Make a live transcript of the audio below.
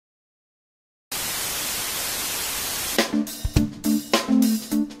Good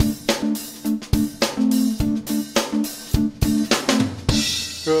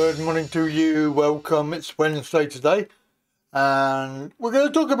morning to you, welcome. It's Wednesday today and we're going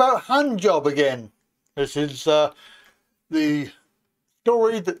to talk about handjob again. This is the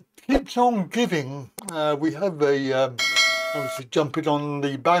story that keeps on giving. We have obviously jumping on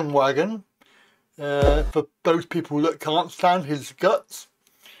the bandwagon for those people that can't stand his guts.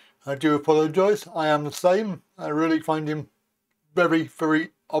 I do apologise, I am the same. I really find him very, very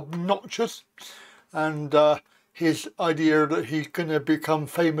obnoxious, and his idea that he's going to become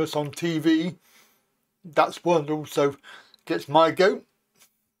famous on TV, that's one that also gets my goat,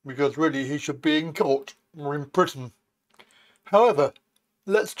 because really he should be in court or in prison. However,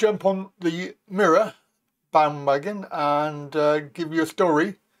 let's jump on the Mirror bandwagon and give you a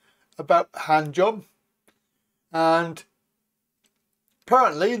story about handjob. And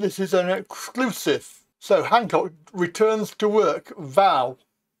apparently this is an exclusive. So Handcock returns to work vow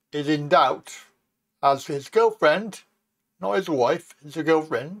is in doubt, as his girlfriend, not his wife, his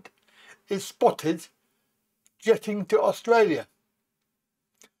girlfriend, is spotted jetting to Australia.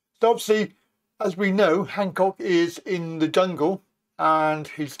 So obviously, as we know, Handcock is in the jungle and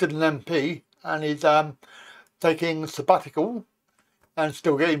he's still an MP and he's taking a sabbatical and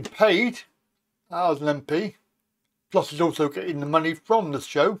still getting paid as an MP. Plus he's also getting the money from the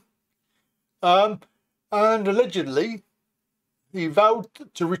show. And allegedly, he vowed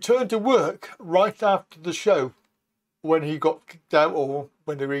to return to work right after the show when he got kicked out, or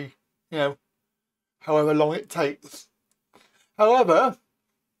when he, however long it takes. However,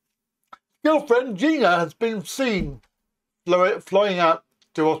 girlfriend Gina has been seen flying out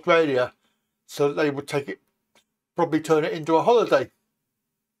to Australia, so that they would probably turn it into a holiday.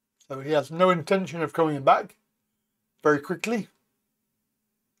 So he has no intention of coming back very quickly,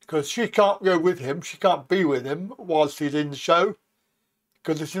 because she can't go with him, she can't be with him whilst he's in the show,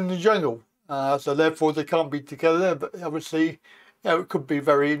 because it's in the jungle. So therefore they can't be together, but obviously, it could be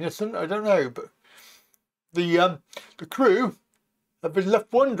very innocent, I don't know. But the crew have been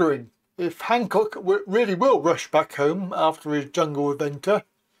left wondering if Handcock really will rush back home after his jungle adventure,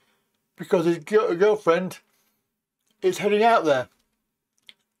 because his girlfriend is heading out there,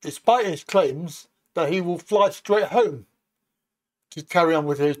 despite his claims that he will fly straight home to carry on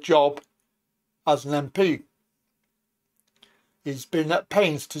with his job as an MP. He's been at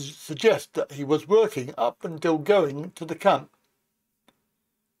pains to suggest that he was working up until going to the camp.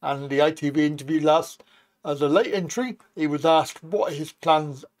 And the ITV interview last, as a late entry, he was asked what his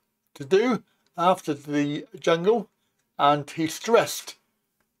plans to do after the jungle, and he stressed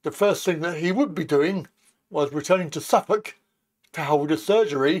the first thing that he would be doing was returning to Suffolk to hold a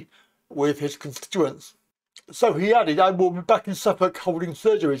surgery with his constituents. So he added, "I will be back in Suffolk holding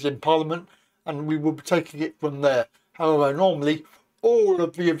surgeries in Parliament, and we will be taking it from there." However, normally all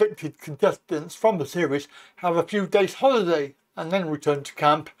of the evicted contestants from the series have a few days holiday and then return to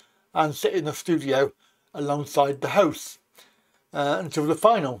camp and sit in the studio alongside the hosts until the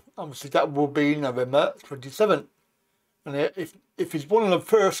final. Obviously that will be November 27th. And if he's one of the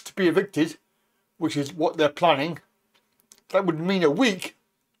first to be evicted, which is what they're planning, that would mean a week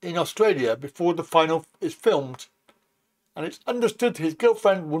in Australia before the final is filmed. And it's understood his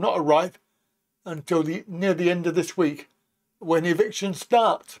girlfriend will not arrive until near the end of this week, when the evictions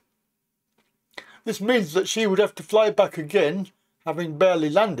start. This means that she would have to fly back again, having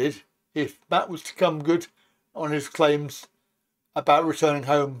barely landed, if Matt was to come good on his claims about returning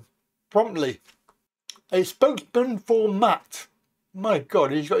home promptly. A spokesman for Matt, my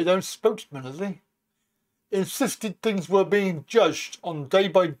God, he's got his own spokesman, has he? Insisted things were being judged on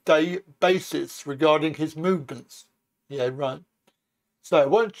day-by-day basis regarding his movements. Yeah, right. So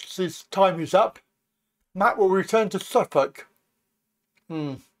once his time is up, Matt will return to Suffolk.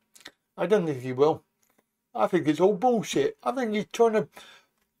 I don't think he will. I think it's all bullshit. I think he's trying to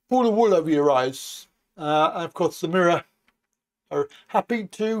pull the wool over your eyes. And of course the Mirror are happy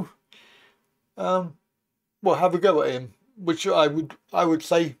to have a go at him, which I would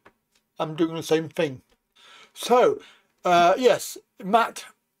say I'm doing the same thing. So yes, Matt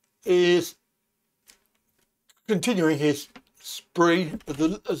is continuing his spree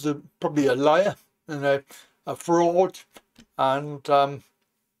as probably a liar and a fraud, and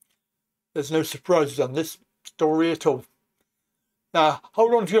there's no surprises on this story at all. Now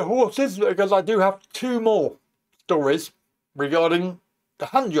hold on to your horses, because I do have two more stories regarding the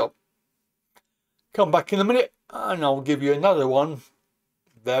handjob. Come back in a minute and I'll give you another one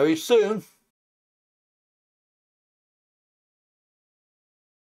very soon.